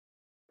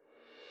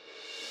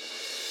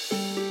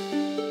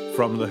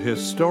From the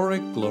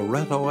historic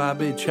Loretto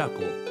Abbey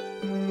Chapel,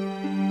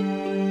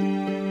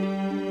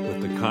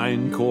 with the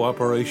kind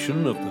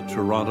cooperation of the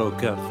Toronto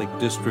Catholic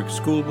District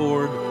School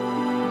Board,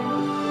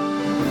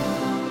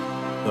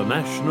 the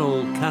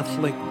National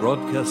Catholic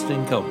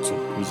Broadcasting Council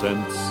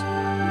presents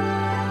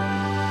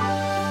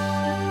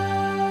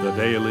the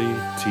Daily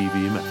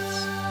TV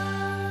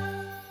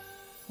Mass.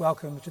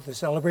 Welcome to the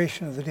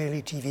celebration of the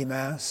Daily TV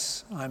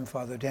Mass. I'm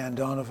Father Dan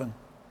Donovan.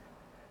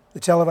 The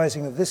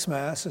televising of this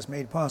Mass is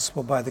made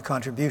possible by the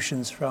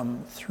contributions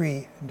from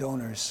 3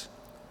 donors.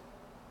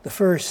 The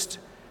first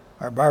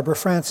are Barbara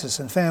Francis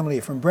and family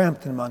from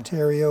Brampton,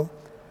 Ontario,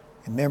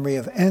 in memory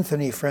of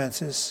Anthony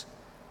Francis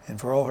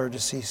and for all her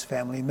deceased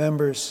family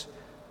members,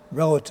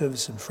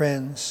 relatives, and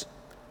friends.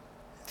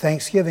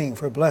 Thanksgiving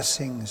for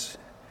blessings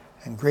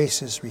and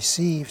graces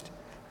received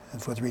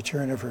and for the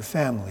return of her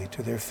family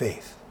to their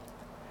faith.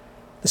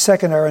 The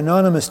second are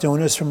anonymous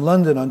donors from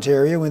London,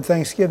 Ontario, in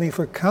thanksgiving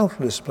for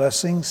countless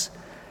blessings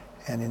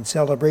and in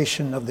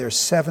celebration of their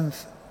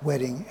 7th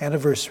wedding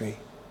anniversary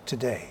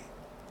today.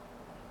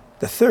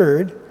 The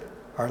third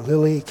are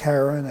Lily,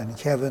 Karen, and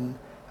Kevin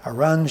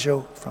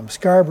Aranjo from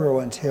Scarborough,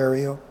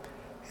 Ontario,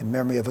 in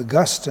memory of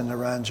Augustine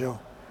Aranjo,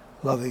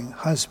 loving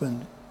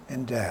husband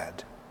and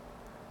dad.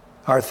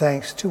 Our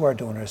thanks to our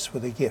donors for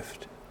the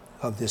gift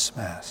of this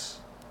Mass.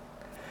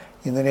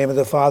 In the name of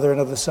the Father, and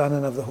of the Son,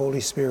 and of the Holy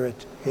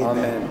Spirit.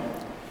 Amen. Amen.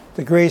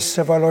 The grace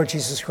of our Lord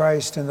Jesus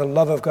Christ, and the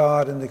love of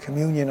God, and the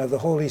communion of the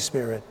Holy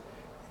Spirit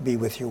be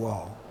with you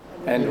all.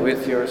 And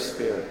with your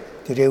spirit.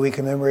 Today we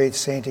commemorate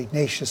St.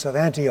 Ignatius of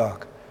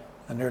Antioch,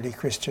 an early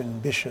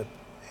Christian bishop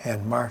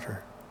and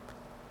martyr.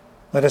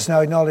 Let us now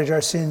acknowledge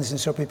our sins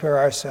and so prepare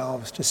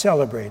ourselves to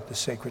celebrate the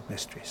sacred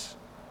mysteries.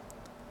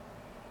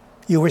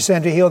 You were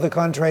sent to heal the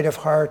contrite of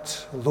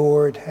heart.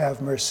 Lord,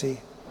 have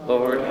mercy.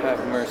 Lord,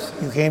 have mercy.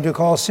 You came to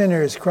call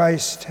sinners.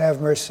 Christ,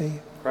 have mercy.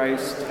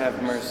 Christ,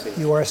 have mercy.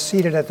 You are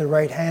seated at the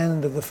right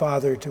hand of the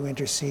Father to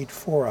intercede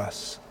for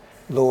us.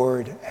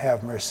 Lord,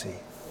 have mercy.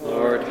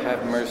 Lord,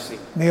 have mercy.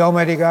 May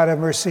Almighty God have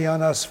mercy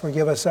on us,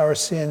 forgive us our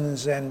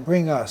sins, and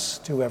bring us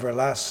to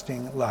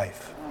everlasting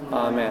life.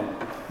 Amen.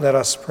 Let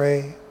us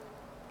pray.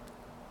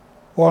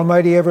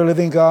 Almighty,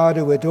 ever-living God,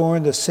 who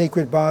adorned the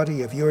sacred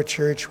body of your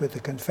church with the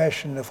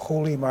confession of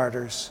holy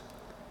martyrs,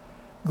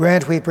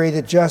 grant, we pray,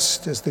 that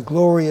just as the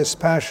glorious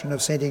passion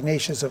of St.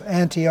 Ignatius of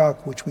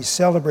Antioch, which we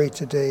celebrate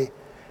today,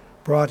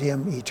 brought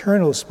him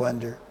eternal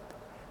splendor,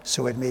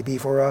 so it may be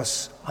for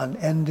us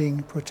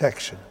unending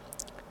protection.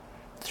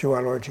 Through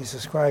our Lord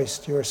Jesus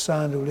Christ, your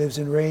Son, who lives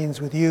and reigns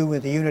with you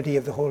in the unity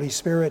of the Holy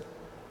Spirit,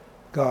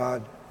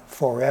 God,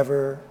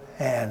 forever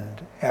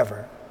and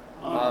ever.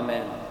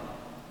 Amen.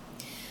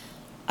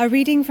 A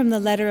reading from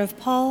the letter of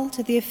Paul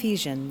to the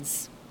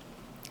Ephesians.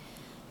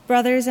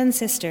 Brothers and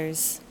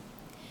sisters,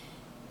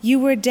 you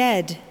were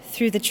dead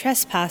through the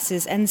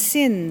trespasses and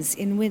sins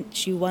in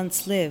which you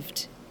once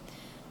lived,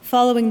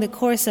 following the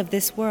course of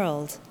this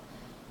world,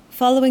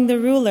 following the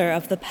ruler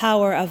of the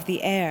power of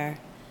the air,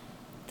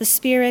 the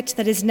spirit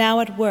that is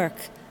now at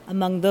work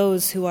among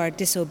those who are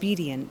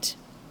disobedient.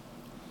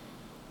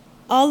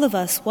 All of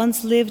us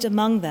once lived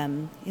among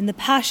them in the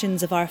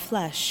passions of our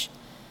flesh,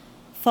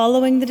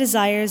 following the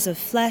desires of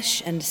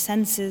flesh and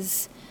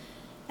senses,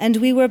 and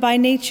we were by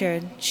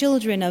nature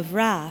children of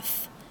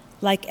wrath,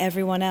 like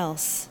everyone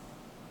else.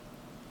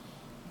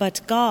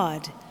 But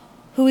God,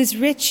 who is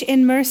rich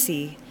in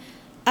mercy,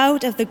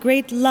 out of the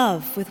great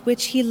love with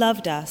which he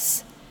loved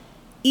us,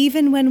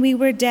 even when we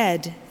were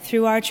dead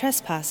through our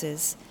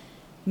trespasses,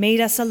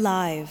 made us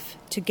alive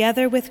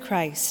together with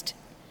Christ.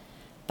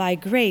 By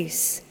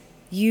grace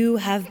you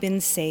have been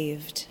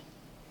saved.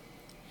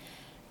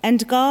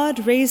 And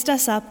God raised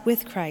us up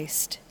with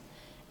Christ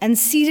and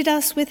seated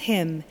us with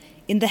him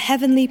in the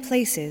heavenly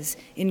places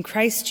in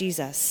Christ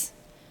Jesus,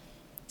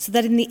 so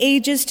that in the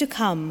ages to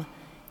come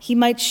he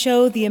might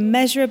show the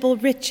immeasurable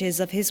riches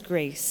of his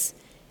grace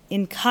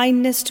in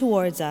kindness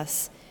towards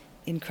us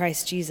in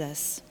Christ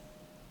Jesus.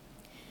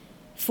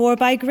 For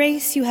by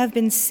grace you have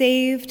been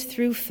saved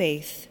through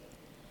faith,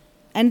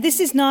 and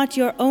this is not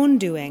your own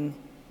doing,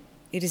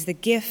 it is the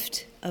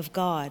gift of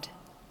God.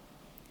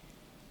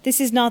 This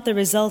is not the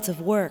result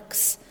of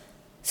works,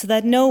 so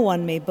that no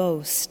one may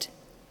boast.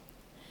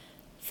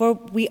 For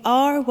we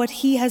are what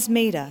he has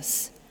made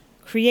us,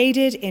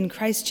 created in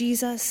Christ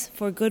Jesus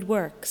for good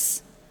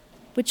works,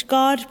 which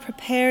God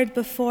prepared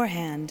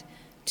beforehand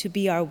to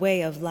be our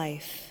way of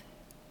life.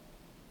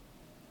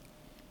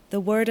 The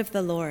word of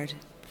the Lord.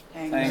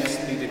 Thanks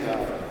be to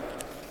God.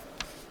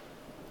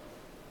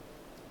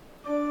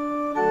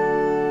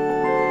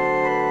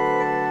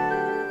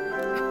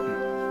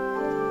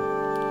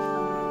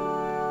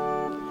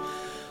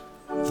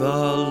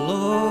 The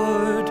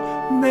Lord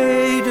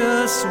made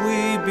us,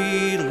 we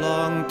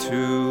belong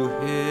to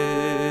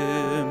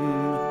him.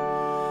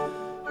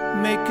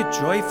 Make a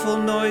joyful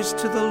noise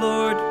to the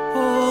Lord,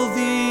 all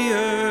the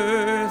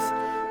earth.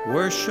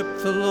 Worship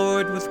the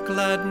Lord with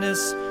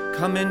gladness.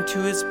 Come into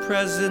his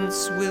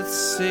presence with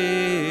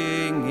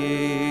singing.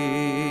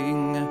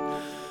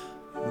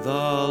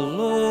 The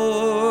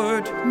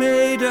Lord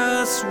made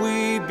us,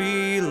 we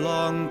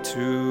belong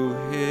to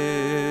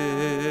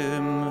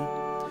him.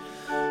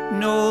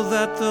 Know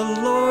that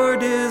the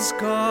Lord is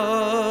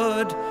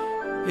God.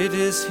 It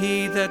is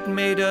he that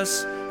made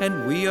us,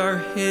 and we are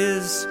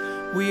his.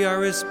 We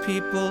are his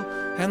people,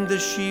 and the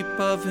sheep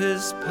of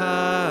his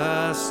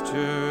pasture.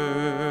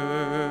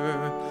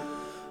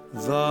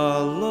 The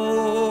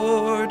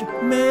Lord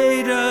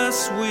made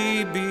us,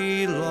 we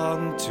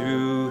belong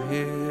to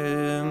him.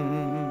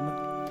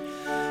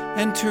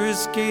 Enter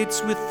his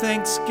gates with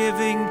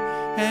thanksgiving,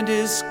 and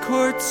his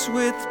courts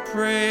with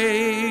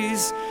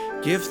praise.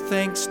 Give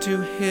thanks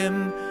to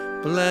him,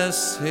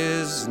 bless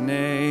his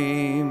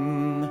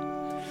name.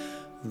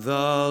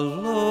 The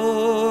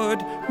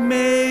Lord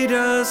made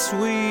us,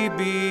 we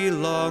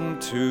belong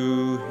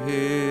to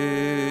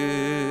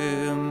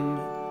him.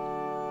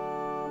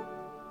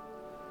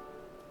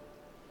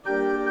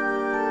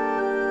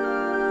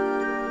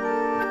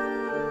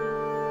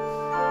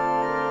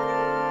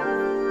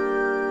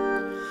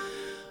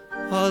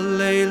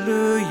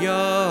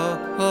 Alleluia,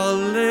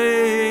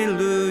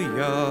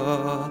 alleluia,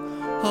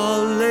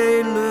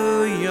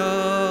 alleluia,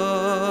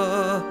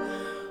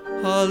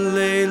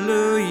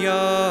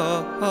 alleluia,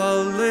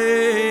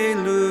 alleluia,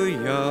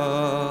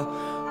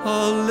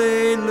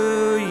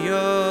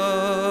 alleluia.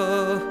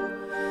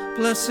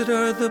 Blessed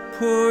are the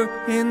poor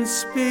in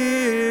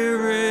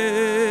spirit,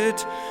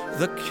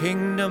 the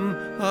kingdom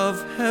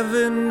of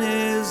heaven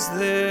is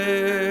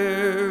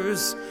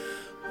theirs.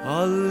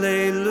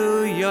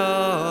 Alleluia,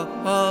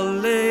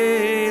 alleluia,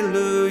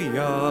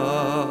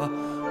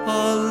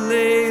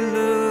 alleluia.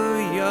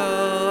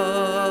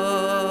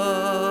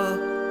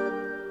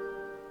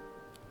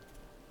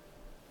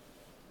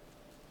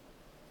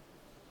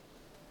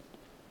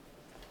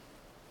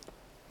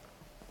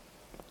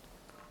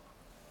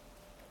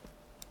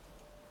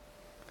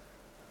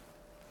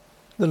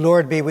 The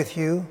Lord be with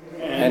you.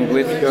 And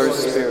with your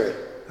spirit.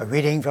 A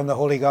reading from the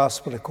Holy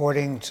Gospel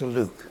according to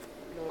Luke.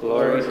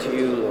 Glory to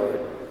you, Lord.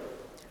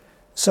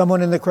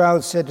 Someone in the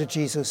crowd said to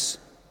Jesus,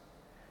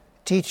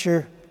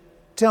 "Teacher,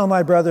 tell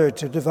my brother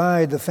to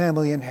divide the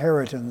family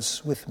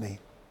inheritance with me."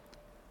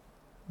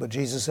 But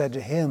Jesus said to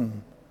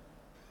him,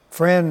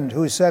 "Friend,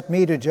 who set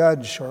me to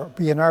judge or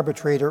be an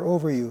arbitrator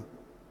over you?"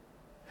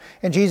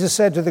 And Jesus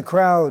said to the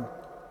crowd,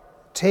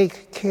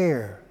 "Take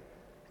care.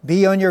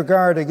 Be on your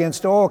guard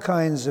against all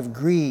kinds of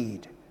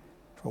greed,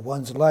 for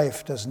one's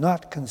life does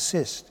not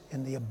consist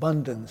in the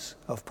abundance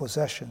of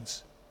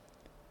possessions."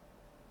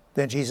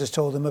 Then Jesus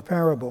told them a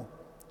parable.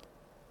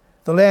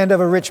 The land of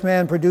a rich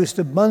man produced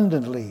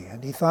abundantly,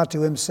 and he thought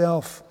to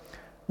himself,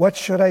 "What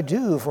should I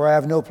do, for I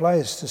have no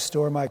place to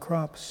store my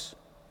crops?"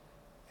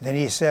 And then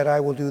he said, "I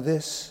will do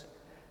this.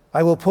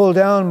 I will pull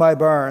down my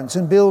barns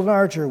and build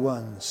larger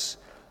ones,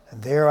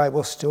 and there I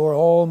will store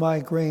all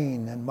my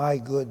grain and my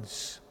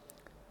goods.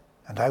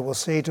 And I will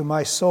say to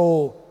my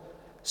soul,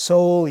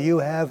 'Soul, you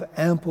have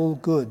ample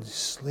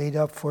goods laid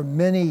up for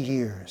many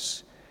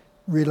years.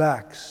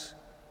 Relax,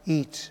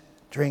 eat,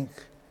 drink,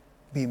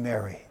 be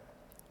merry.'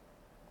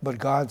 But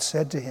God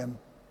said to him,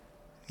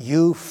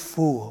 'You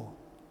fool,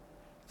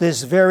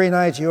 this very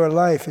night your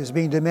life is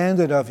being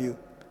demanded of you,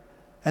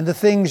 and the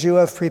things you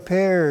have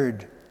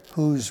prepared,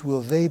 whose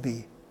will they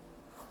be?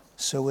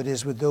 So it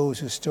is with those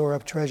who store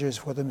up treasures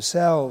for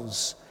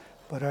themselves,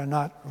 but are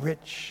not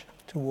rich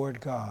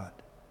toward God.'"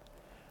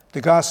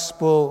 The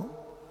Gospel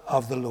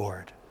of the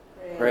Lord.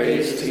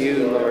 Praise to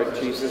you, Lord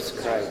Jesus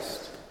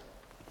Christ.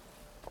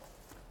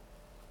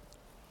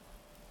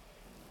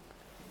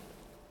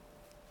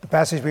 The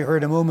passage we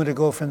heard a moment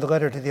ago from the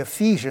letter to the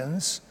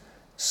Ephesians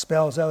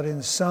spells out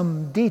in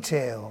some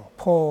detail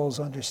Paul's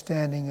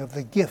understanding of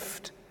the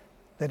gift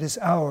that is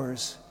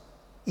ours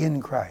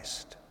in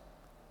Christ.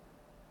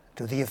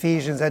 To the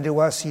Ephesians and to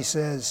us, he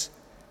says,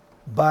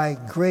 "By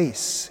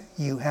grace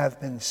you have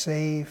been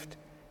saved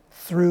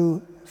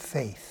through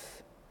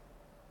faith.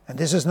 And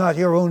this is not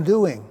your own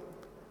doing.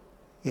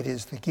 It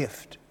is the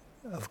gift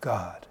of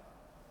God."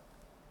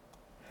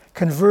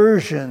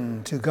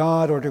 Conversion to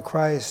God or to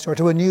Christ or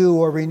to a new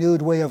or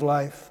renewed way of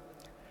life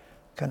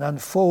can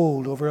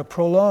unfold over a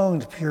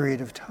prolonged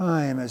period of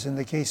time, as in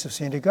the case of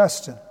St.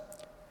 Augustine,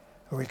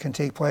 or it can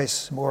take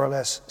place more or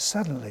less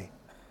suddenly,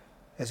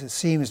 as it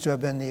seems to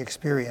have been the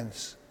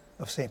experience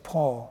of St.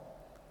 Paul.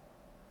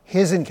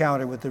 His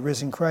encounter with the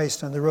risen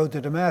Christ on the road to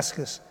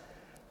Damascus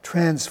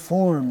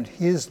transformed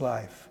his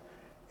life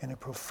in a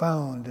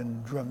profound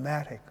and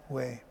dramatic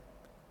way.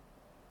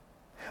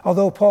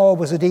 Although Paul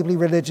was a deeply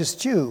religious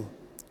Jew,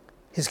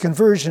 his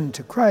conversion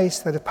to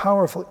Christ had a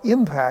powerful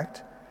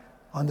impact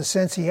on the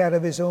sense he had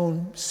of his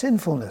own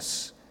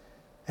sinfulness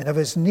and of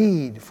his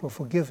need for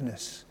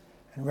forgiveness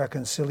and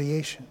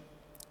reconciliation.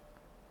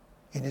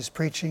 In his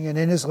preaching and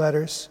in his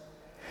letters,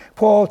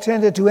 Paul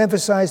tended to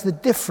emphasize the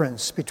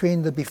difference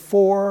between the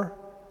before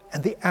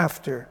and the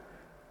after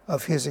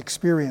of his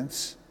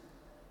experience,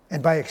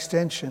 and by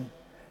extension,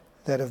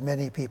 that of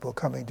many people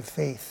coming to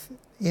faith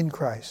in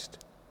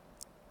Christ.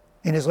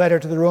 In his letter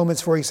to the Romans,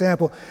 for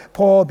example,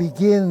 Paul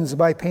begins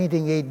by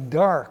painting a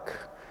dark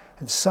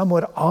and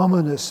somewhat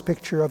ominous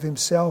picture of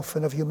himself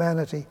and of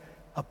humanity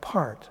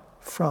apart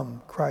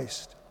from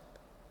Christ.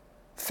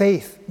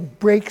 Faith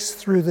breaks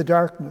through the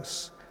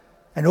darkness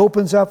and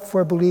opens up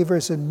for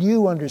believers a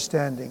new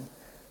understanding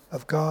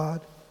of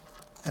God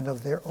and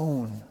of their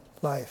own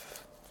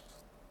life.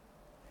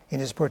 In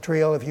his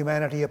portrayal of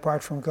humanity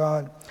apart from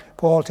God,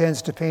 Paul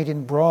tends to paint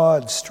in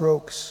broad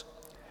strokes.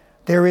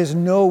 There is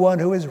no one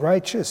who is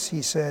righteous,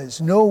 he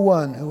says, no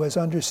one who has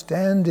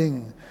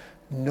understanding,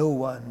 no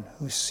one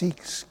who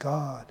seeks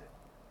God.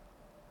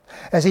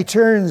 As he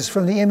turns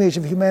from the image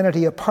of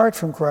humanity apart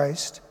from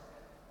Christ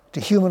to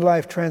human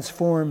life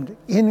transformed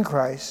in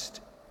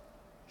Christ,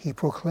 he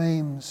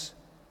proclaims,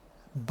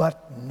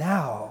 but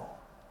now,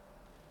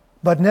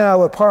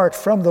 apart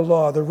from the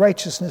law, the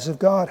righteousness of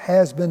God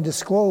has been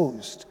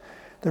disclosed,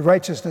 the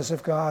righteousness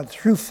of God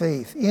through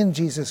faith in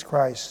Jesus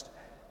Christ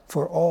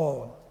for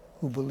all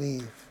who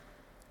believe.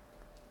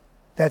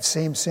 That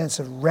same sense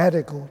of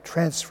radical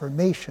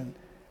transformation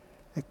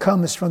that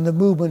comes from the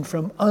movement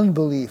from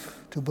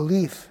unbelief to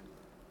belief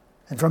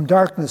and from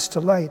darkness to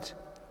light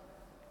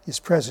is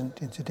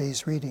present in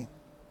today's reading.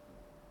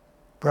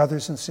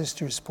 Brothers and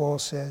sisters, Paul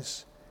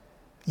says,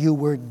 you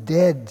were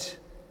dead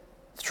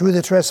through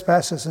the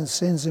trespasses and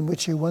sins in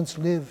which you once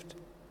lived.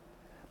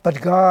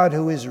 But God,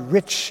 who is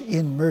rich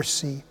in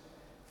mercy,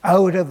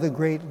 out of the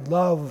great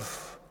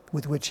love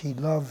with which he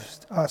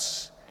loved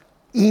us,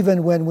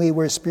 even when we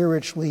were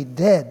spiritually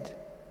dead,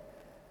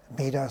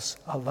 made us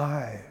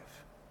alive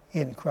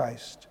in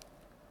Christ.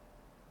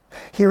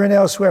 Here and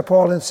elsewhere,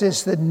 Paul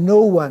insists that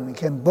no one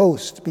can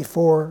boast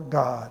before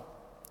God.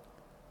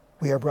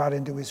 We are brought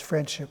into his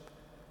friendship,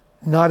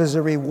 not as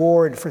a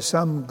reward for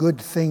some good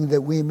thing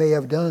that we may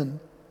have done,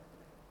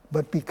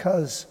 but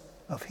because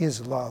of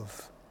his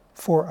love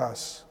for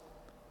us.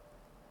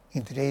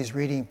 In today's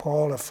reading,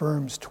 Paul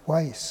affirms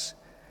twice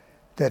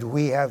that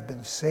we have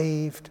been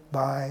saved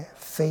by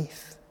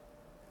faith.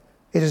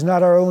 It is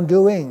not our own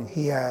doing,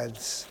 he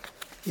adds.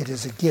 It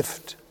is a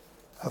gift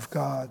of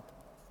God.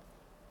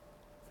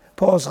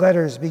 Paul's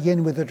letters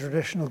begin with the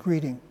traditional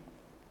greeting,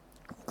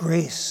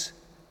 grace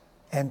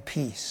and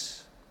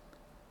peace.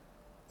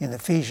 In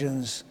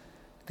Ephesians,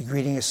 the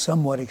greeting is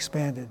somewhat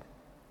expanded.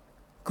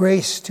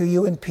 Grace to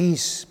you and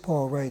peace,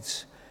 Paul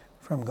writes,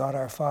 from God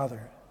our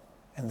Father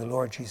and the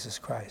Lord Jesus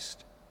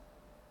Christ.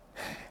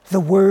 The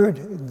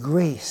word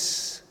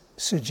grace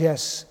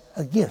suggests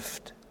a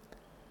gift,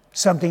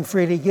 something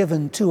freely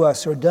given to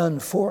us or done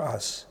for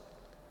us.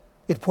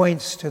 It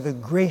points to the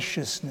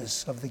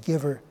graciousness of the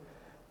giver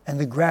and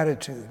the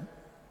gratitude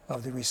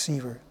of the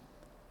receiver.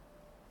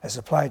 As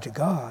applied to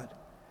God,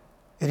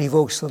 it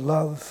evokes the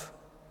love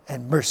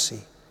and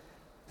mercy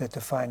that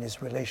define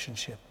his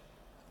relationship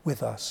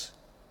with us.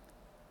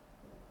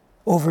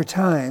 Over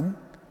time,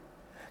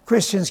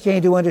 Christians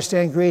came to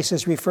understand grace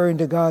as referring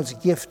to God's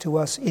gift to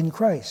us in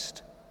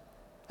Christ,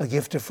 a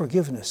gift of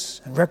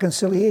forgiveness and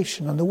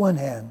reconciliation on the one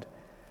hand,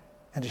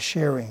 and a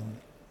sharing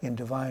in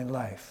divine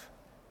life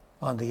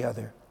on the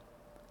other.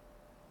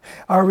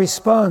 Our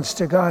response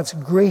to God's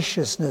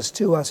graciousness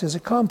to us is a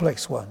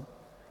complex one.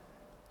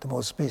 The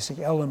most basic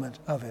element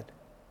of it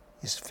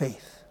is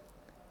faith.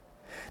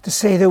 To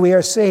say that we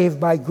are saved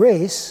by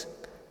grace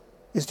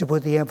is to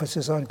put the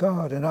emphasis on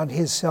God and on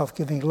his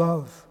self-giving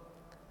love.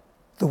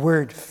 The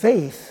word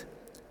faith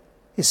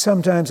is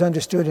sometimes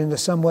understood in a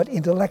somewhat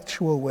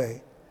intellectual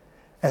way,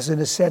 as an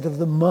assent of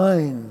the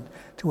mind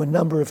to a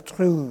number of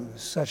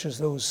truths, such as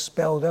those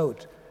spelled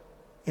out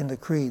in the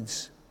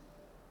creeds.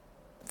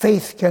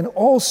 Faith can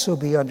also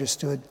be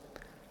understood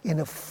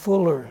in a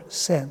fuller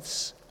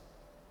sense.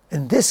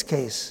 In this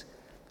case,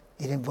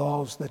 it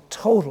involves the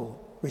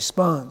total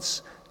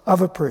response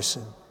of a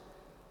person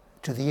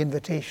to the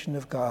invitation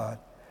of God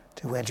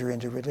to enter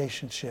into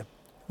relationship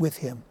with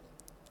him.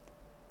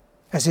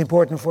 As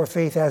important for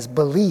faith as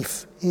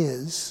belief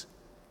is,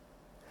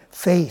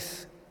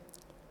 faith,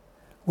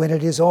 when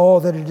it is all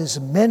that it is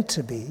meant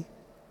to be,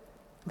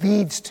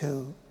 leads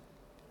to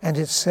and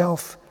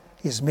itself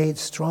is made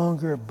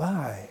stronger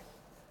by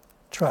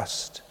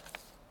trust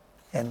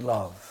and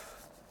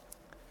love.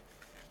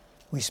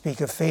 We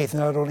speak of faith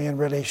not only in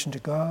relation to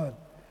God,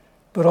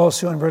 but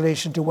also in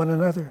relation to one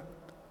another.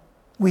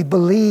 We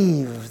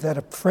believe that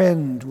a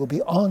friend will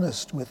be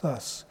honest with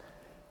us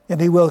and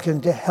be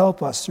willing to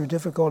help us through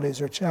difficulties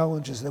or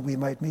challenges that we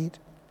might meet.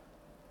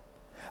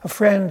 A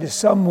friend is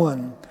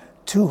someone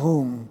to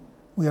whom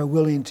we are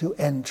willing to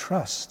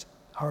entrust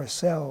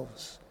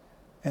ourselves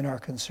and our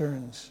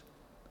concerns.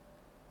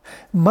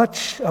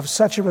 Much of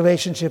such a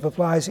relationship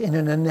applies in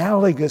an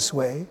analogous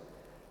way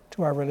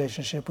to our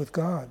relationship with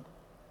God.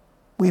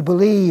 We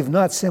believe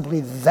not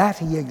simply that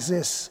he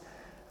exists,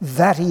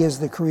 that he is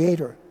the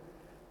creator,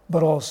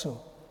 but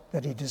also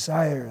that he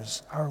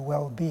desires our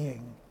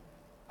well-being,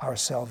 our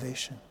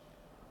salvation.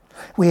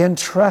 We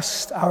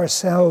entrust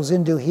ourselves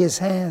into his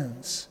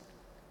hands.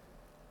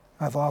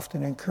 I've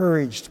often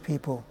encouraged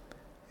people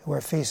who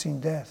are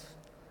facing death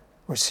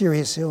or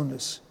serious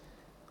illness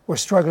or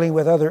struggling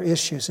with other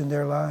issues in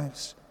their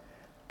lives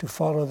to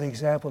follow the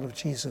example of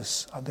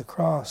Jesus on the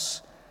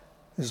cross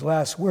His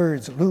last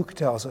words, Luke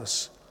tells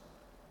us,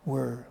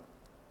 were,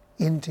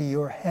 "Into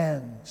your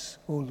hands,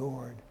 O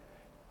Lord,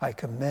 I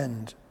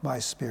commend my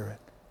spirit."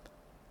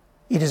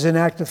 It is an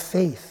act of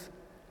faith,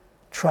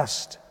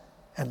 trust,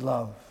 and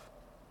love.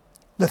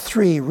 The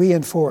three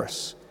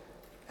reinforce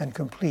and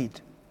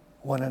complete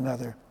one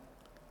another.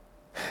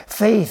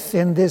 Faith,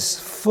 in this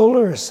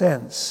fuller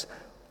sense,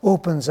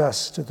 opens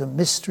us to the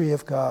mystery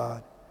of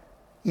God,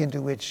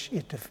 into which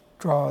it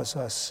draws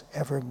us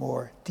ever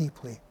more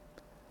deeply.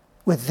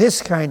 With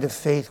this kind of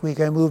faith, we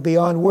can move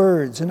beyond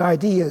words and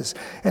ideas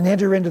and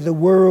enter into the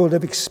world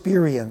of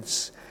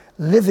experience.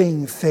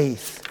 Living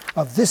faith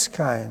of this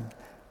kind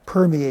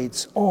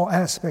permeates all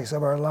aspects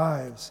of our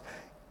lives.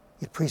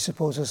 It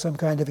presupposes some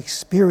kind of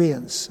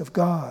experience of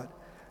God,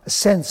 a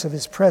sense of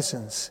His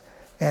presence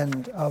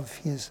and of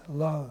His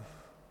love.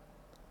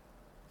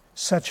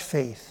 Such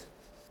faith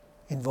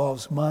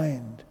involves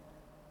mind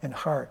and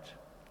heart,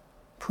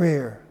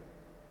 prayer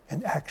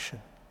and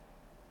action,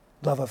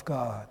 love of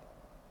God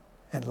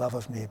and love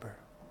of neighbor.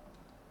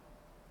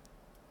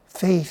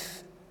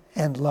 Faith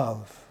and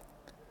love,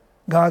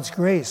 God's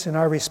grace and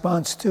our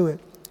response to it,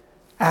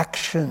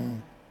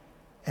 action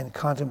and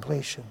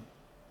contemplation.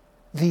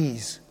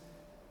 These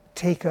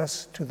take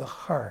us to the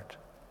heart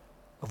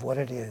of what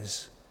it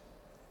is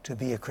to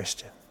be a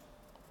Christian.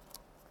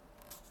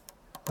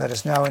 Let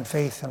us now in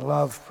faith and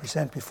love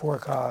present before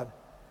God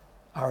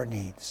our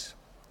needs.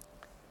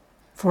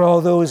 For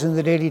all those in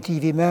the Daily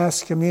TV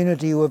Mass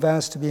community who have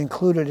asked to be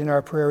included in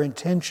our prayer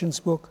intentions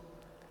book,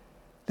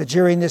 that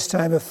during this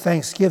time of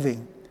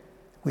thanksgiving,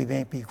 we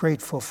may be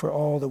grateful for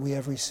all that we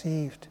have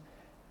received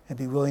and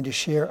be willing to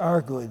share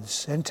our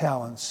goods and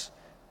talents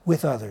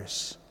with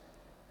others.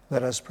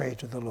 Let us pray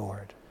to the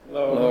Lord.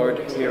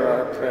 Lord, hear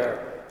our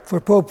prayer. For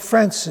Pope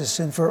Francis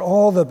and for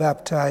all the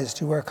baptized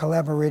who are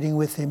collaborating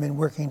with him in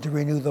working to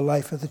renew the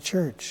life of the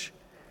Church,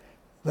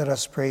 let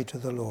us pray to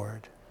the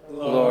Lord.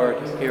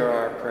 Lord, hear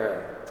our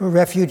prayer. For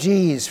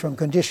refugees from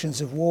conditions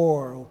of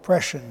war,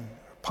 oppression,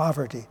 or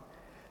poverty,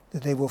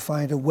 that they will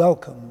find a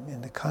welcome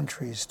in the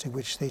countries to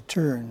which they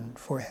turn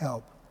for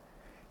help,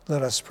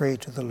 let us pray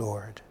to the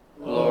Lord.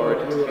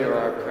 Lord, hear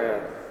our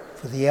prayer.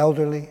 For the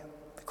elderly,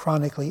 the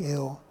chronically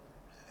ill,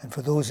 and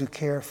for those who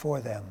care for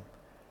them,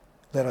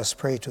 let us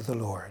pray to the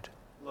Lord.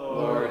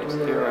 Lord,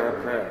 hear our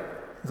prayer.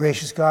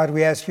 Gracious God,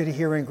 we ask you to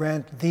hear and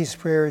grant these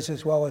prayers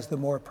as well as the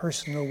more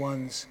personal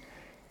ones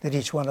that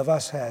each one of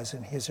us has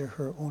in his or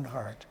her own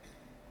heart.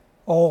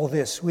 All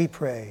this we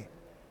pray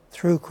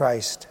through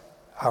Christ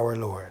our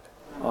Lord.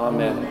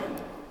 Amen.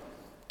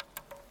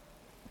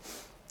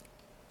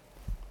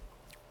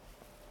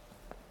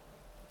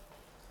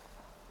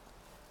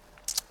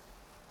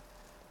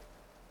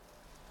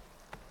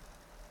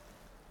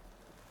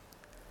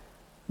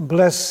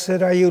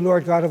 Blessed are you,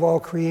 Lord God of all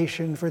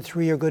creation, for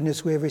through your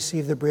goodness we have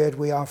received the bread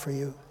we offer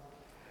you.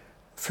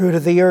 Fruit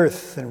of the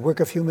earth and work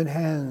of human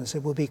hands,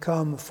 it will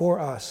become for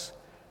us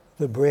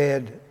the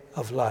bread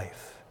of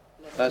life.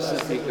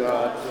 Blessed be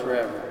God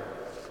forever.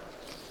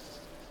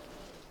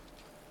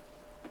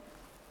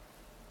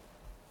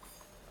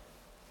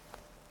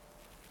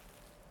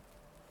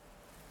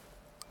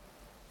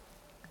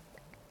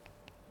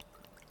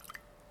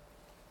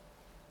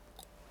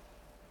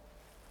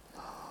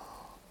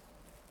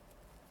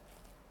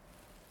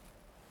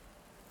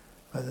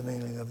 By the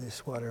mingling of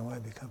this water, we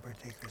become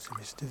partakers of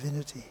his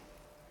divinity,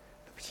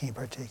 became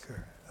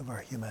partaker of our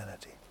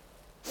humanity.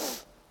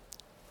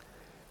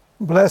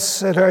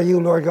 Blessed are you,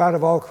 Lord God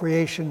of all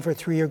creation, for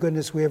through your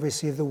goodness we have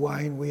received the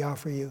wine we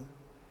offer you.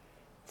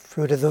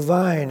 Fruit of the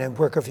vine and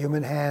work of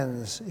human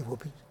hands, it will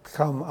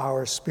become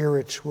our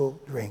spiritual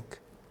drink.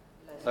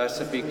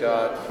 Blessed be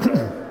God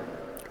forever.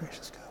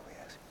 Gracious God, we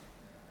ask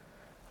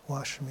you,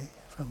 wash me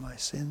from my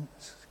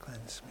sins,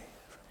 cleanse me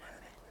from my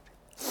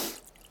iniquity.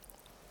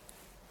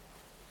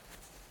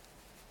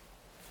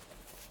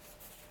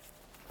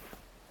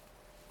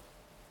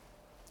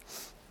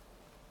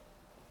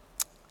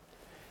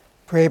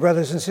 Pray,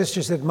 brothers and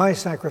sisters, that my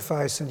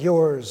sacrifice and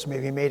yours may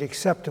be made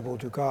acceptable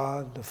to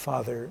God, the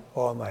Father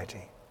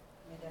Almighty.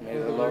 May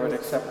the Lord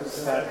accept the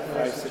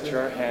sacrifice at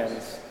your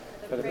hands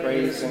for the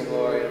praise and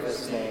glory of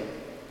his name,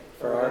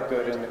 for our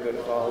good and the good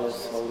of all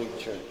his holy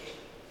church.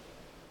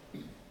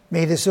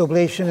 May this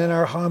oblation and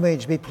our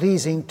homage be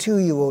pleasing to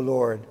you, O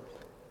Lord,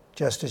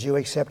 just as you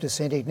accepted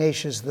St.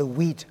 Ignatius, the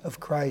wheat of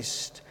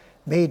Christ,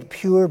 made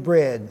pure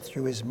bread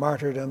through his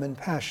martyrdom and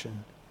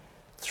passion,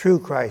 through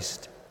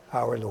Christ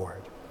our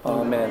Lord.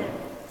 Amen.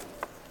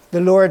 The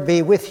Lord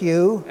be with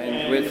you.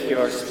 And with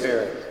your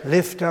spirit.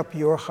 Lift up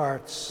your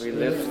hearts. We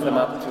lift them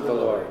up to the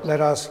Lord. Let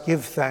us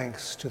give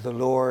thanks to the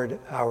Lord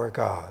our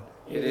God.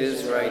 It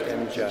is right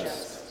and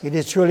just. It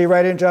is truly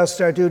right and just,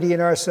 our duty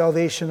and our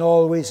salvation,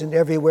 always and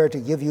everywhere to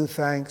give you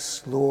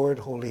thanks, Lord,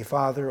 Holy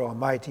Father,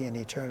 Almighty and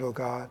eternal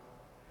God.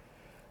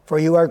 For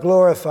you are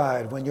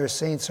glorified when your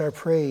saints are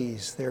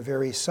praised. Their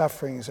very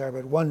sufferings are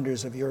but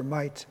wonders of your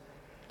might.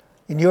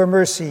 In your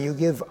mercy, you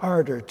give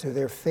ardor to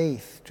their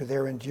faith, to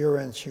their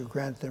endurance, you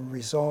grant them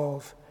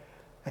resolve,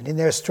 and in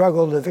their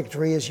struggle, the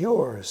victory is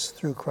yours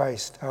through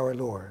Christ our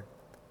Lord.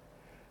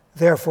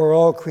 Therefore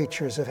all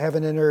creatures of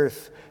heaven and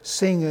earth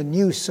sing a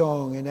new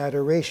song in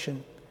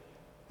adoration,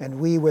 and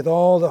we with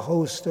all the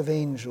host of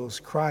angels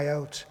cry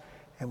out,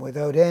 and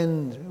without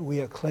end we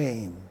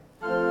acclaim.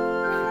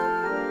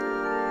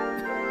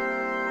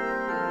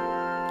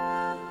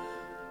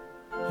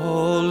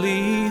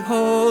 Holy,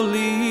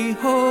 holy,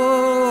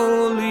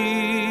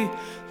 holy,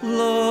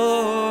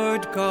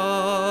 Lord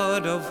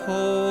God of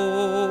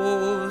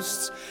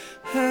hosts,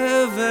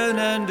 heaven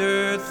and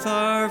earth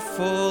are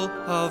full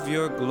of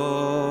your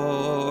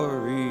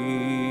glory.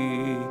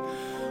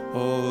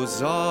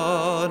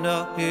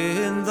 Hosanna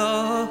in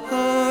the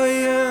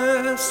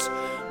highest,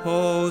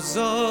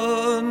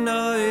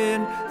 Hosanna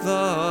in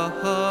the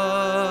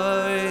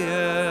highest.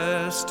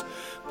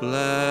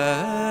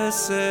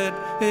 Blessed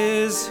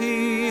is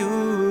he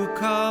who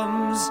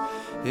comes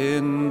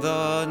in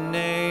the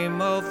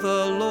name of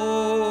the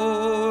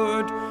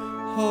Lord.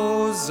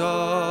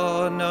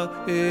 Hosanna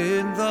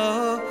in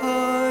the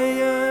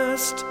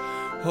highest,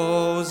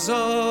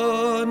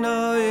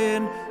 Hosanna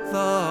in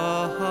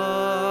the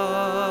highest.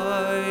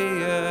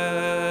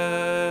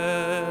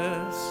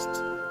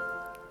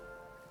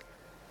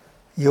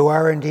 You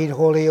are indeed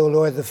holy, O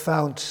Lord, the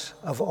fount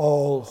of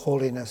all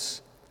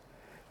holiness.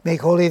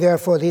 Make holy,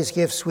 therefore, these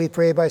gifts, we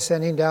pray, by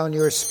sending down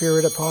your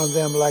Spirit upon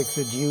them like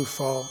the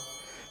dewfall,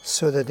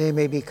 so that they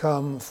may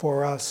become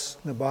for us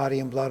the body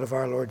and blood of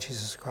our Lord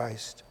Jesus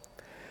Christ.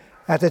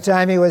 At the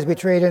time he was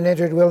betrayed and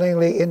entered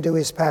willingly into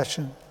his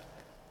passion,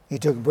 he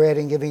took bread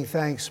and, giving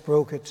thanks,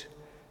 broke it,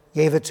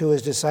 gave it to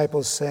his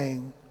disciples,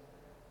 saying,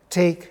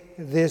 "Take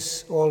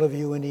this, all of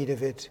you, and eat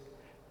of it,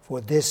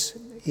 for this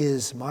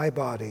is my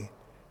body,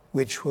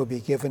 which will be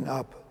given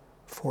up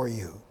for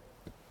you."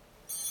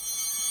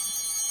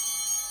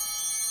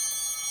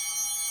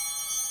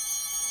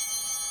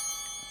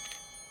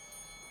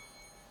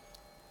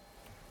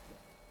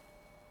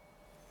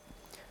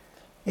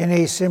 In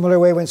a similar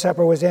way, when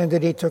supper was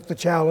ended, he took the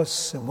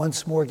chalice, and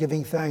once more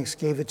giving thanks,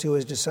 gave it to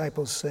his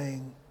disciples,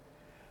 saying,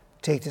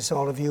 "Take this,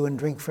 all of you, and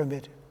drink from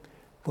it,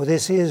 for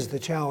this is the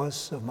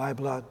chalice of my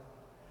blood,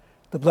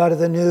 the blood of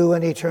the new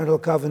and eternal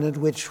covenant,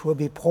 which will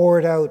be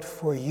poured out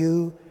for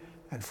you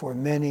and for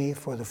many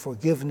for the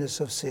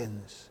forgiveness of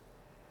sins.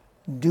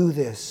 Do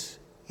this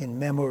in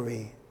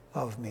memory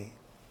of me."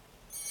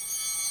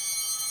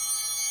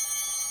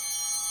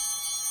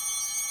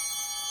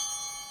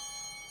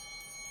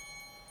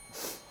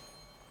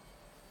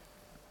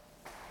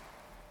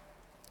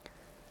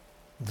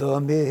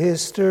 The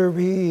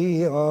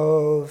mystery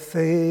of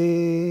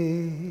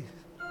faith.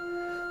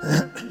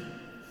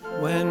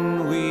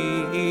 When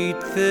we eat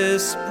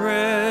this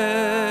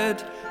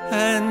bread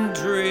and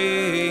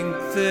drink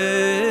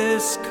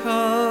this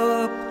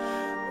cup,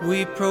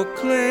 we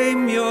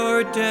proclaim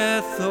your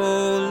death,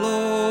 O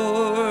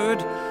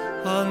Lord,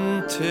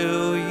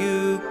 until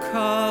you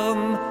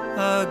come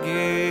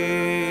again.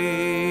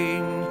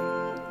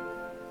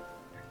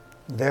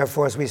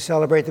 Therefore, as we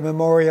celebrate the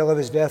memorial of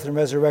his death and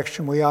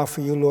resurrection, we offer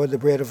you, Lord, the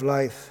bread of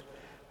life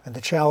and the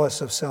chalice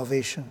of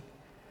salvation,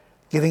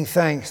 giving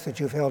thanks that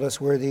you've held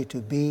us worthy to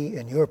be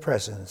in your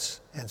presence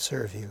and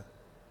serve you.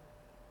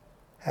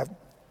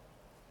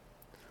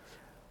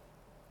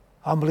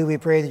 Humbly we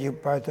pray that you,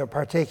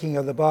 partaking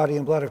of the body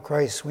and blood of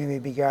Christ, we may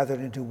be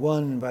gathered into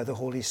one by the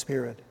Holy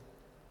Spirit.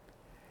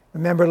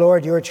 Remember,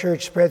 Lord, your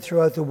church spread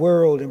throughout the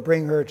world, and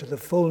bring her to the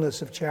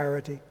fullness of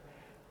charity,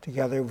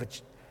 together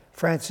with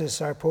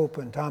Francis, our Pope,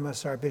 and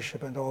Thomas, our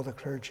Bishop, and all the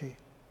clergy.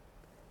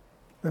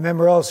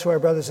 Remember also our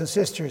brothers and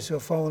sisters who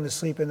have fallen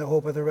asleep in the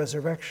hope of the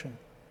resurrection,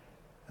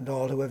 and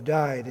all who have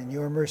died in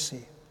your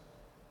mercy.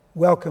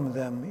 Welcome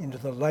them into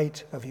the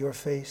light of your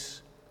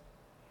face.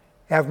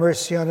 Have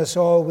mercy on us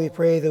all, we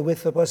pray, that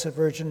with the Blessed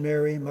Virgin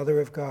Mary, Mother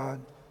of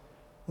God,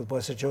 with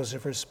Blessed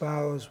Joseph, her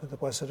spouse, with the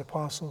blessed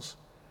apostles,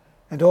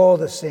 and all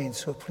the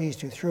saints who have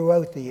pleased you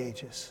throughout the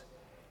ages,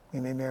 we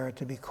may merit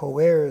to be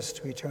co-heirs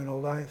to eternal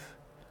life,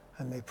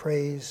 and may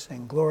praise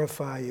and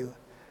glorify you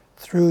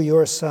through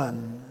your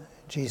Son,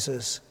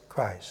 Jesus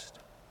Christ.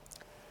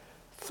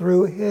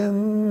 Through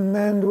him,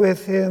 and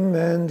with him,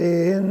 and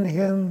in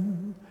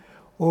him,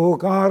 O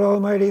God,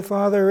 Almighty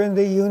Father, in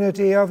the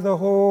unity of the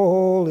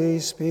Holy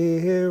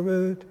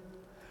Spirit,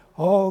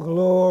 all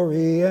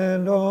glory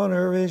and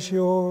honor is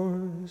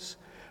yours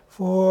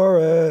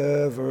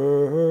forever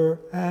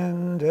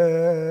and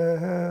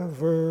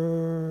ever.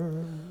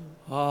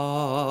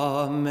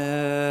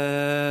 Amen.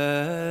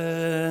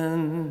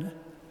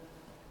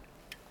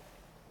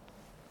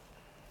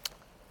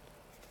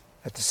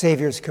 At the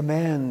Savior's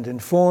command,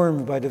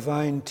 informed by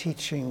divine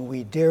teaching,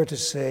 we dare to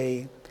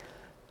say,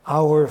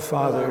 Our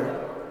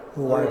Father,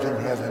 who art in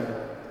heaven,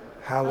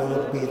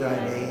 hallowed be thy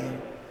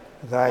name.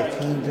 Thy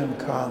kingdom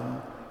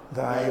come,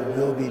 thy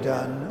will be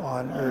done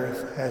on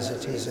earth as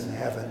it is in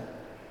heaven.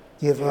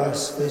 Give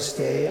us this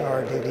day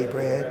our daily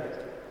bread,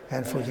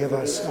 and forgive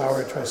us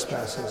our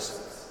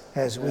trespasses,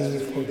 as we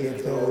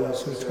forgive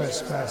those who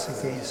trespass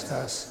against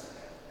us.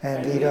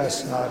 And lead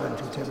us not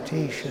into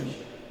temptation,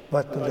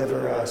 but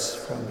deliver us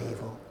from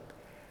evil.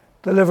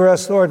 Deliver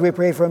us, Lord, we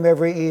pray, from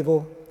every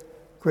evil.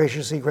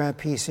 graciously grant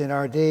peace in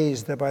our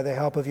days, that by the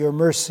help of your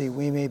mercy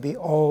we may be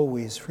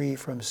always free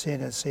from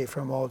sin and safe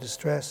from all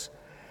distress,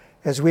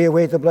 as we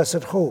await the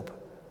blessed hope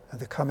and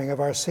the coming of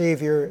our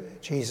Savior,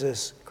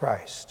 Jesus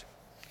Christ.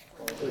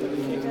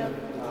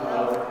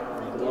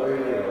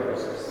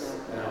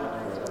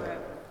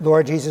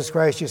 Lord Jesus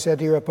Christ, you said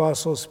to your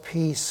apostles,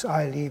 "Peace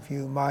I leave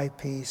you, my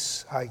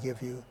peace I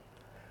give you."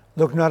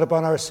 Look not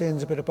upon our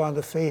sins, but upon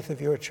the faith of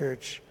your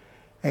church,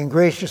 and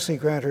graciously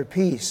grant her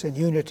peace and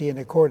unity in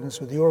accordance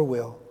with your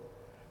will,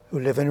 who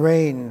live and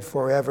reign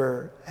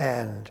forever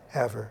and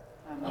ever.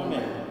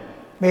 Amen.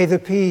 May the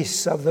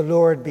peace of the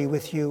Lord be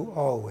with you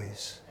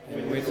always.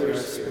 And with your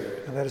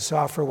spirit. And let us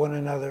offer one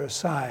another a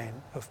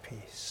sign of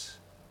peace.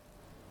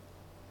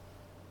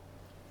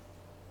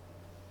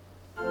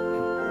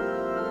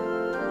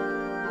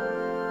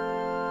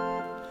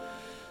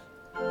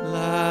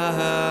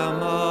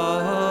 Lamb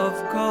of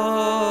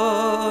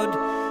God,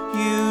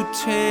 you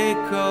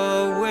take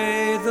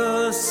away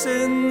the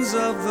sins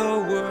of the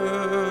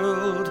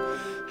world.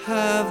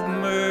 Have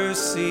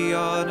mercy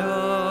on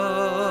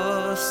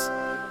us.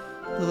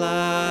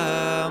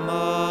 Lamb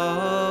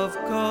of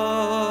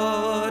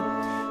God,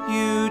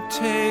 you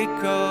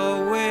take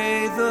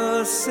away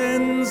the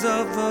sins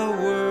of the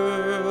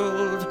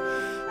world.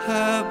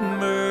 Have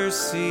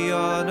mercy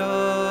on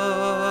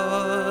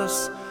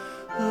us.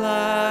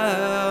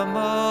 Lamb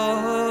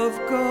of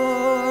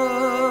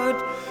God,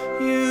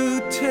 you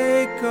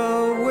take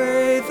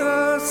away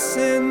the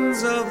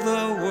sins of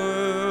the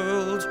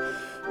world.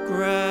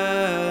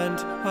 Grant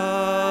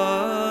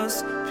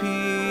us peace.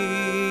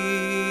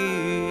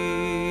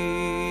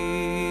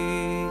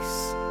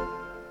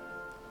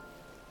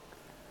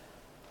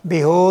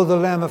 Behold the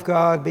Lamb of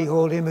God,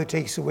 behold him who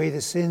takes away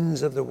the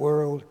sins of the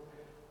world.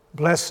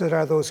 Blessed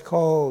are those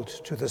called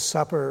to the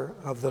supper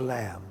of the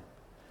Lamb.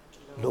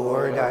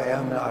 Lord, I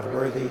am not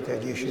worthy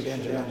that you should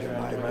enter under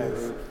my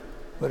roof,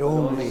 but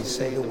only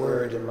say the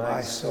word, and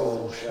my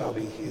soul shall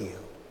be healed.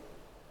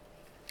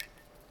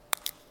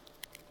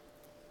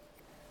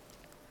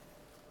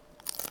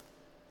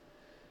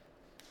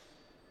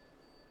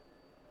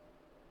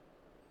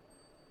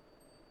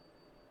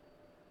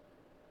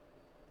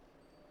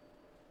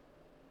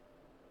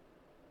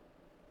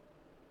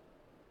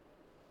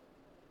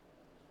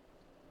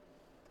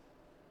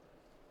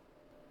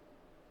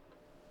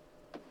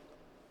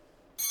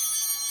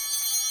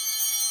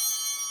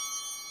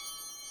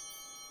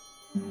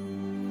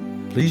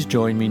 Please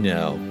join me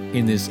now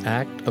in this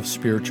act of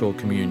spiritual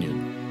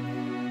communion.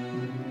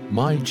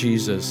 My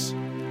Jesus,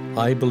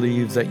 I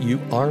believe that you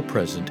are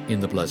present in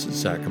the Blessed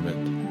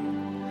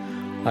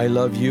Sacrament. I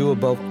love you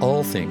above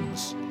all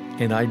things,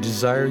 and I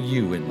desire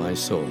you in my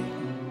soul.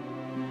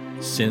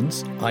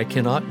 Since I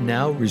cannot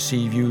now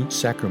receive you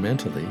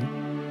sacramentally,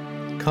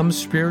 come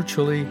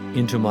spiritually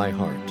into my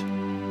heart,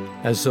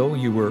 as though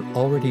you were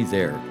already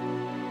there.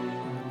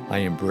 I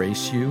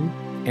embrace you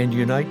and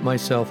unite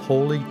myself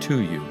wholly to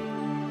you.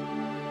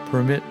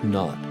 Permit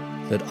not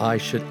that I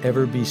should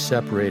ever be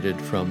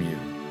separated from you.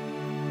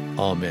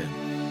 Amen.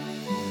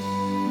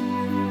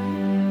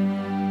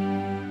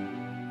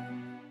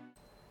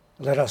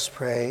 Let us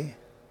pray.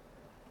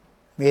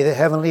 May the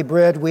heavenly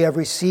bread we have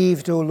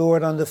received, O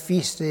Lord, on the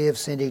feast day of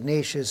St.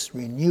 Ignatius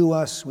renew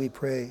us, we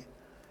pray,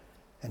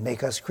 and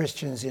make us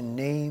Christians in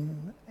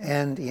name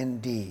and in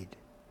deed.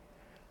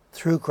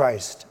 Through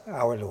Christ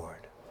our Lord.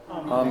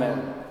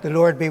 Amen. The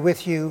Lord be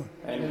with you.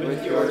 And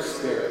with your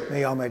spirit.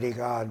 May Almighty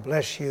God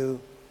bless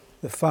you,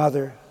 the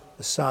Father,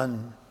 the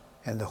Son,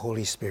 and the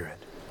Holy Spirit.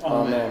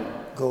 Amen.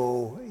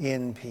 Go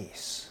in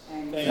peace.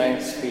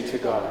 Thanks be to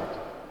God.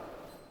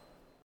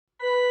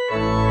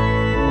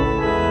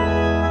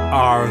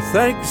 Our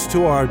thanks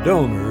to our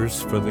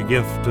donors for the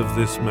gift of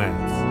this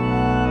Mass.